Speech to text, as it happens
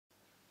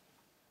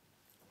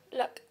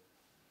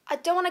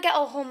don't want to get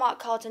a Hallmark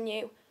card on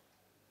you,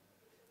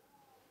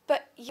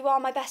 but you are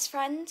my best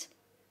friend.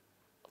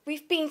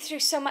 We've been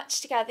through so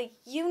much together.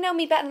 You know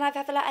me better than I've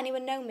ever let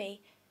anyone know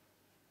me.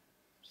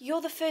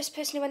 You're the first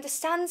person who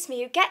understands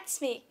me, who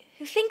gets me,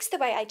 who thinks the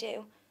way I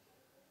do.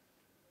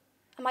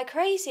 Am I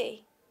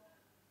crazy?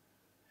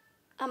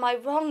 Am I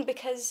wrong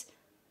because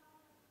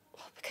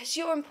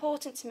you're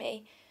important to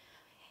me?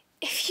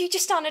 If you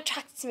just aren't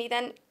attracted to me,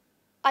 then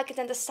I could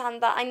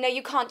understand that. I know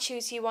you can't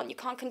choose who you want. You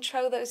can't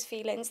control those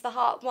feelings. The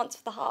heart wants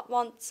what the heart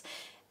wants.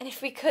 And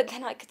if we could,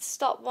 then I could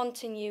stop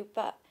wanting you,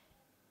 but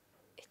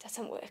it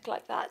doesn't work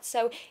like that.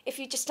 So if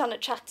you just aren't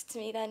attracted to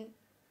me, then...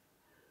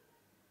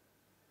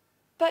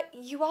 But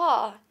you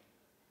are.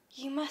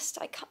 You must.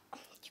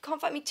 You can't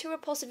find me too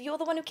repulsive. You're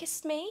the one who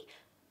kissed me.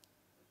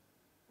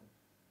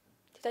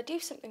 Did I do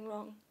something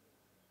wrong?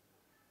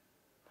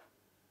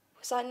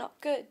 Was I not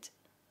good?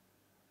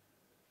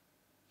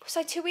 Was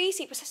I too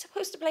easy? Was I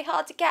supposed to play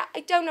hard to get?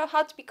 I don't know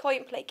how to be coy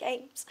and play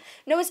games.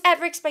 No one's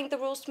ever explained the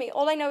rules to me.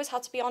 All I know is how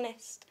to be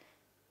honest.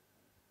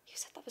 You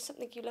said that was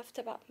something you loved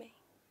about me.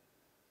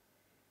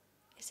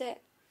 Is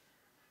it?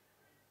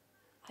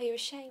 Are you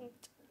ashamed?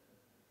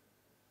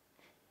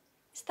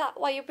 Is that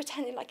why you're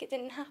pretending like it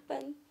didn't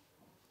happen?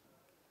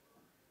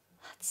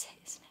 That's it,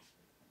 isn't it?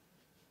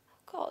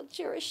 Oh God,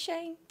 you're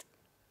ashamed.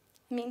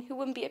 I mean, who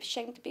wouldn't be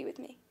ashamed to be with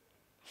me?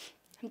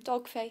 I'm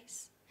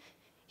Dogface.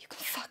 You can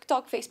fuck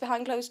Dogface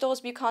behind closed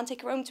doors, but you can't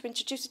take her home to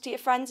introduce her to your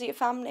friends or your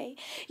family.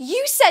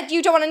 You said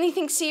you don't want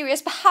anything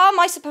serious, but how am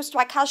I supposed to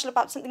act casual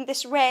about something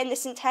this rare and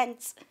this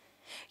intense?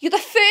 You're the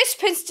first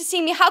prince to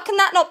see me. How can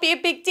that not be a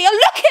big deal?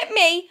 Look at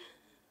me!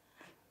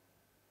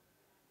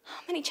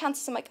 How many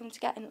chances am I going to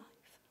get in life?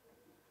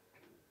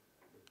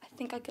 I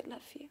think I could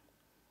love you.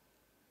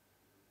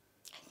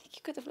 I think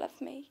you could have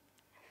loved me.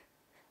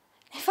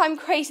 If I'm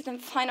crazy, then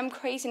fine, I'm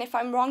crazy. And if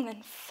I'm wrong,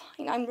 then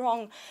fine, I'm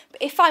wrong.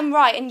 But if I'm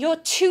right and you're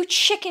too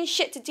chicken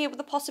shit to deal with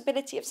the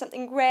possibility of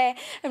something rare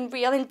and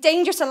real and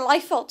dangerous and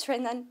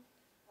life-altering, then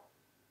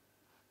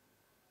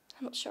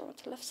I'm not sure I want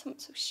to love someone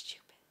so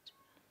stupid.